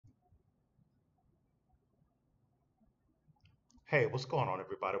Hey, what's going on,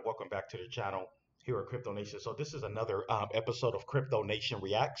 everybody? Welcome back to the channel here at Crypto Nation. So this is another episode of Crypto Nation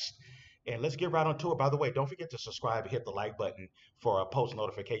Reacts, and let's get right onto it. By the way, don't forget to subscribe, hit the like button for post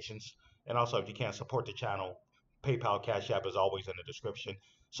notifications, and also if you can support the channel, PayPal, Cash App is always in the description.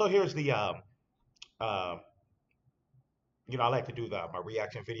 So here's the uh, I like to do my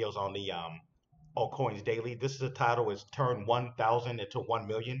reaction videos on the altcoins daily. This is the title is Turn 1,000 into 1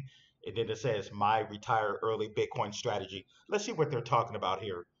 million. And then it says my retire early Bitcoin strategy. Let's see what they're talking about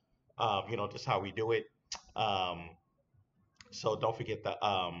here. Just how we do it. Um, so don't forget to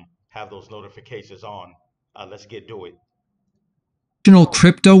have those notifications on. Let's get to it.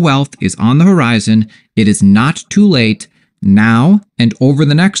 Crypto wealth is on the horizon. It is not too late. Now and over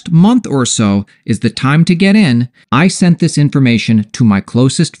the next month or so is the time to get in. I sent this information to my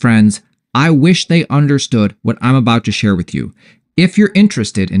closest friends. I wish they understood what I'm about to share with you. If you're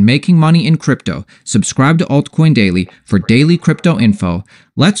interested in making money in crypto, subscribe to Altcoin Daily for daily crypto info.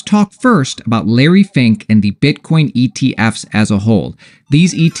 Let's talk first about Larry Fink and the Bitcoin ETFs as a whole.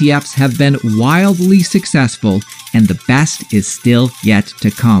 These ETFs have been wildly successful, and the best is still yet to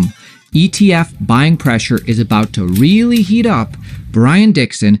come. ETF buying pressure is about to really heat up. Brian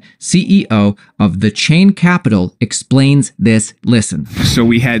Dixon, CEO of The Chain Capital, explains this. Listen. So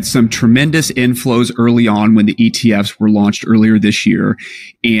we had some tremendous inflows early on when the ETFs were launched earlier this year.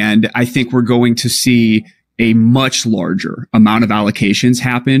 And I think we're going to see a much larger amount of allocations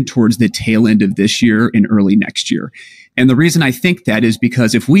happen towards the tail end of this year and early next year. And the reason I think that is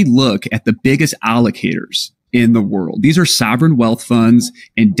because if we look at the biggest allocators in the world, these are sovereign wealth funds,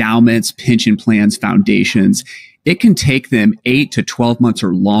 endowments, pension plans, foundations. It can take them 8 to 12 months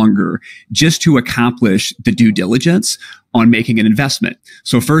or longer just to accomplish the due diligence on making an investment.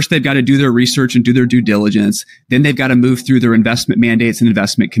 So first they've got to do their research and do their due diligence. Then they've got to move through their investment mandates and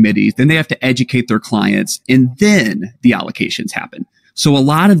investment committees. Then they have to educate their clients, and then the allocations happen. So a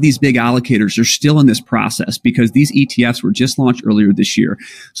lot of these big allocators are still in this process because these ETFs were just launched earlier this year.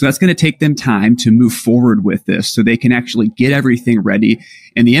 So that's going to take them time to move forward with this so they can actually get everything ready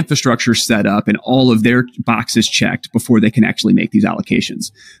and the infrastructure set up and all of their boxes checked before they can actually make these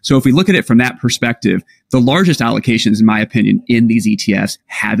allocations. So if we look at it from that perspective, the largest allocations, in my opinion, in these ETFs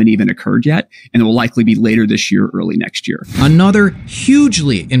haven't even occurred yet, and it will likely be later this year, early next year. Another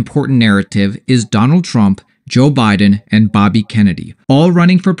hugely important narrative is Donald Trump, Joe Biden, and Bobby Kennedy, all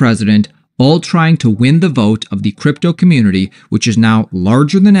running for president, all trying to win the vote of the crypto community, which is now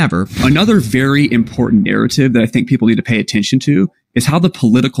larger than ever. Another very important narrative that I think people need to pay attention to is how the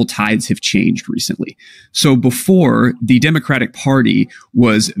political tides have changed recently. So before, the Democratic Party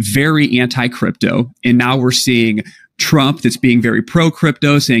was very anti-crypto, and now we're seeing Trump that's being very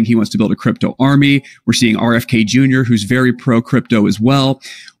pro-crypto, saying he wants to build a crypto army. We're seeing RFK Jr., who's very pro-crypto as well.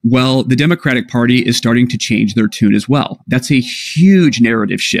 Well, the Democratic Party is starting to change their tune as well. That's a huge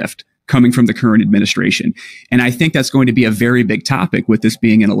narrative shift coming from the current administration. And I think that's going to be a very big topic with this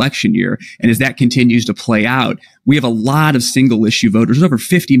being an election year. And as that continues to play out, we have a lot of single issue voters. There's over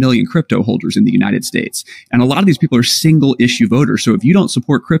 50 million crypto holders in the United States. And a lot of these people are single issue voters. So if you don't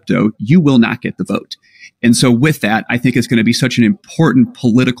support crypto, you will not get the vote. And so with that, I think it's going to be such an important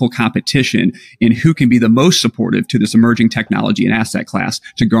political competition in who can be the most supportive to this emerging technology and asset class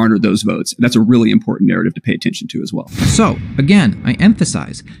to garner those votes. That's a really important narrative to pay attention to as well. So again, I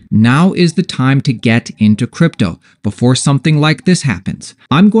emphasize, now is the time to get into crypto before something like this happens.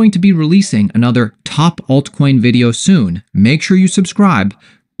 I'm going to be releasing another top altcoin video soon. Make sure you subscribe.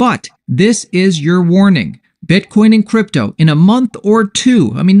 But this is your warning. Bitcoin and crypto in a month or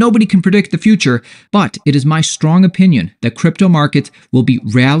two. I mean, nobody can predict the future, but it is my strong opinion that crypto markets will be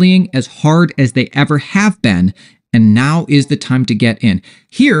rallying as hard as they ever have been, and now is the time to get in.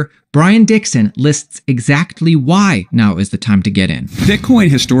 Here, Brian Dixon lists exactly why now is the time to get in. Bitcoin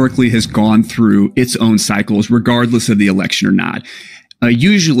historically has gone through its own cycles, regardless of the election or not.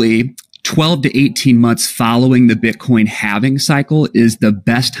 Usually, 12 to 18 months following the Bitcoin halving cycle is the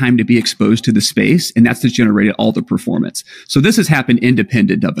best time to be exposed to the space. And that's generated all the performance. So this has happened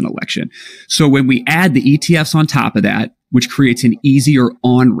independent of an election. So when we add the ETFs on top of that, which creates an easier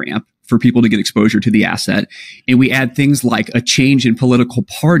on-ramp for people to get exposure to the asset, and we add things like a change in political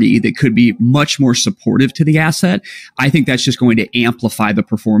party that could be much more supportive to the asset, I think that's just going to amplify the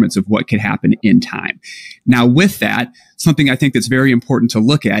performance of what could happen in time. Now, with that, something I think that's very important to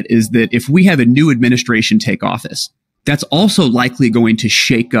look at is that if we have a new administration take office, that's also likely going to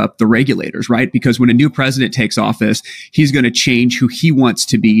shake up the regulators, right? Because when a new president takes office, he's going to change who he wants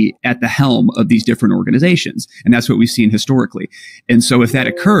to be at the helm of these different organizations. And that's what we've seen historically. And so if that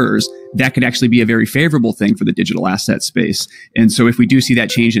occurs, that could actually be a very favorable thing for the digital asset space. And so if we do see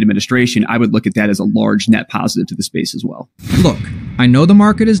that change in administration, I would look at that as a large net positive to the space as well. Look, I know the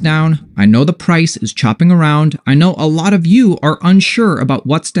market is down. I know the price is chopping around. I know a lot of you are unsure about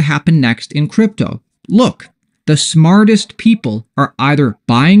what's to happen next in crypto. Look, the smartest people are either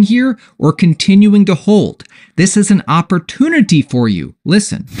buying here or continuing to hold. This is an opportunity for you.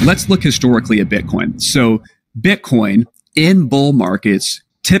 Listen. Let's look historically at Bitcoin. So Bitcoin in bull markets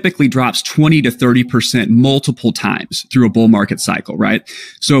typically drops 20 to 30% multiple times through a bull market cycle, right?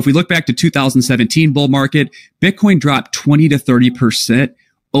 So if we look back to 2017 bull market, Bitcoin dropped 20 to 30%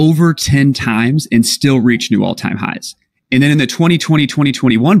 over 10 times and still reached new all-time highs. And then in the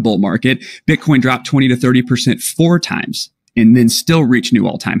 2020-2021 bull market, Bitcoin dropped 20 to 30% 4 times and then still reach new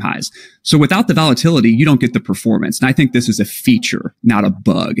all-time highs. So without the volatility, you don't get the performance. And I think this is a feature, not a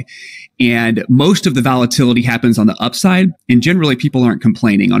bug. And most of the volatility happens on the upside. And generally, people aren't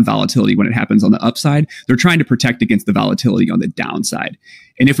complaining on volatility when it happens on the upside. They're trying to protect against the volatility on the downside.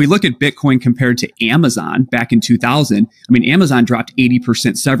 And if we look at Bitcoin compared to Amazon back in 2000, I mean, Amazon dropped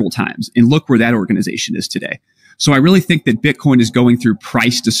 80% several times. And look where that organization is today. So I really think that Bitcoin is going through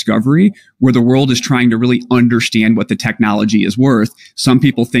price discovery, where the world is trying to really understand what the technology is worth. Some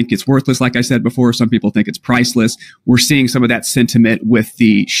people think it's worthless, like I said before. Some people think it's priceless. We're seeing some of that sentiment with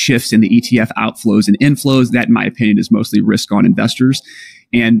the shifts in the ETF outflows and inflows. That, in my opinion, is mostly risk on investors.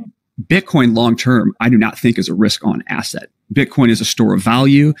 And Bitcoin long term, I do not think is a risk on asset. Bitcoin is a store of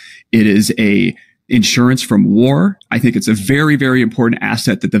value. It is a insurance from war. I think it's a very, very important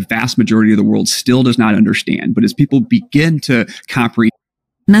asset that the vast majority of the world still does not understand. But as people begin to comprehend,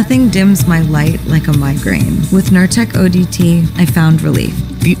 nothing dims my light like a migraine. With Nurtec ODT, I found relief.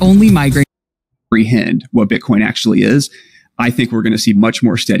 The only migraine comprehend what Bitcoin actually is, I think we're going to see much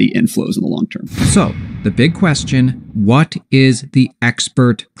more steady inflows in the long term. So the big question, what is the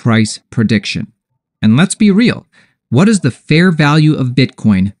expert price prediction? And let's be real. What is the fair value of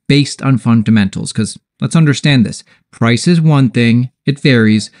Bitcoin based on fundamentals? Because let's understand this. Price is one thing, it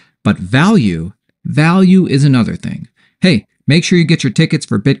varies, but value is another thing. Hey, make sure you get your tickets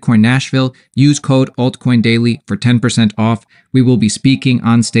for Bitcoin Nashville. Use code AltcoinDaily for 10% off. We will be speaking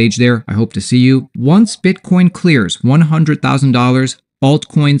on stage there. I hope to see you. Once Bitcoin clears $100,000,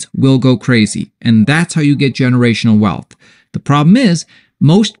 altcoins will go crazy. And that's how you get generational wealth. The problem is,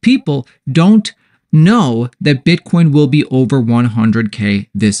 most people don't know that Bitcoin will be over 100K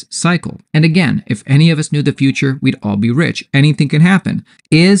this cycle. And again, if any of us knew the future, we'd all be rich. Anything can happen.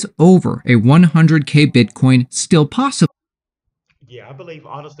 Is over a 100K Bitcoin still possible? Yeah, I believe,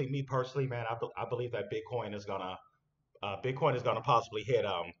 honestly, me personally, man, I believe that Bitcoin is gonna possibly hit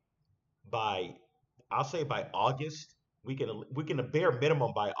by, I'll say by August. We can a bare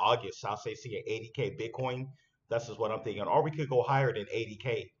minimum by August. I'll say see an 80K Bitcoin. That's just what I'm thinking. Or we could go higher than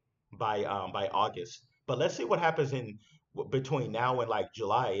 80K by August. But let's see what happens in between now and like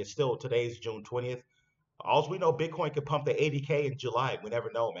July. It's still, today's June 20th. All we know, Bitcoin could pump to 80K in July. We never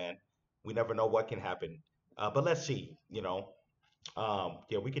know, man. We never know what can happen. But let's see. Yeah,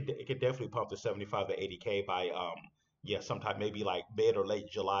 it could definitely pump to 75 to 80K by sometime maybe like mid or late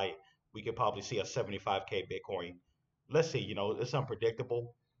July. We could probably see a 75K Bitcoin. Let's see. It's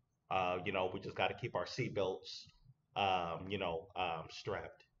unpredictable. We just got to keep our seatbelts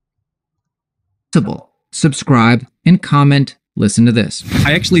strapped. Subscribe and comment. Listen to this.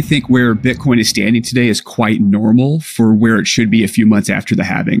 I actually think where Bitcoin is standing today is quite normal for where it should be a few months after the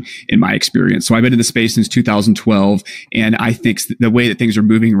halving, in my experience. So I've been in the space since 2012, and I think the way that things are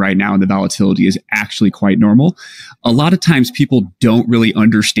moving right now and the volatility is actually quite normal. A lot of times people don't really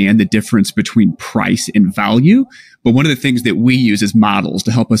understand the difference between price and value. But one of the things that we use is models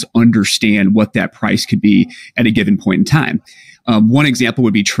to help us understand what that price could be at a given point in time. One example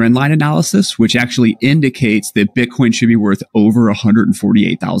would be trendline analysis, which actually indicates that Bitcoin should be worth over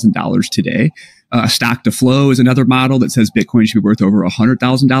 $148,000 today. Stock to flow is another model that says Bitcoin should be worth over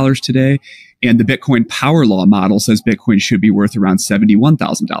 $100,000 today. And the Bitcoin Power Law model says Bitcoin should be worth around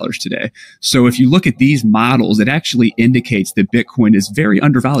 $71,000 today. So if you look at these models, it actually indicates that Bitcoin is very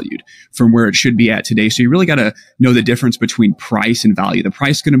undervalued from where it should be at today. So you really got to know the difference between price and value. The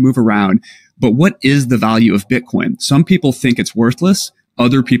price is going to move around, but what is the value of Bitcoin? Some people think it's worthless.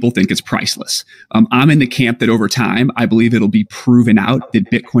 Other people think it's priceless. I'm in the camp that over time, I believe it'll be proven out that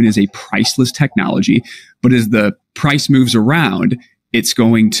Bitcoin is a priceless technology. But as the price moves around, it's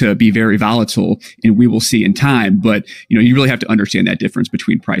going to be very volatile, and we will see in time. But you really have to understand that difference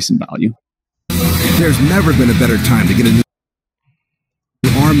between price and value. There's never been a better time to get a new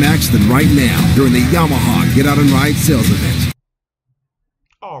R-Max than right now during the Yamaha Get Out and Ride sales event.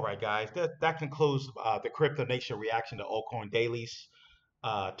 All right, guys, that concludes the Crypto Nation reaction to Altcoin Dailies.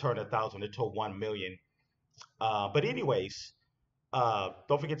 Turn 1,000 into 1 million. But anyways,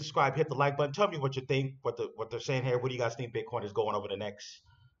 don't forget to subscribe, hit the like button. Tell me what you think, what they're saying here. What do you guys think Bitcoin is going over the next,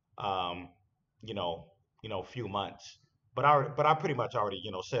 you know, few months? But I pretty much already,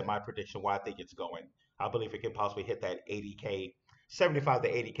 said my prediction where I think it's going. I believe it can possibly hit that 80K, 75 to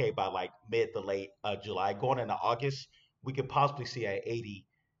 80K by like mid to late July. Going into August, we could possibly see a 80,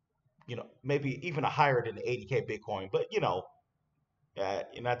 maybe even a higher than the 80K Bitcoin. But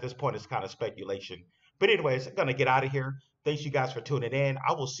at this point, it's kind of speculation. But anyways, I'm gonna get out of here. Thanks you guys for tuning in.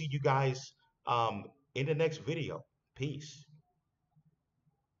 I will see you guys in the next video. Peace.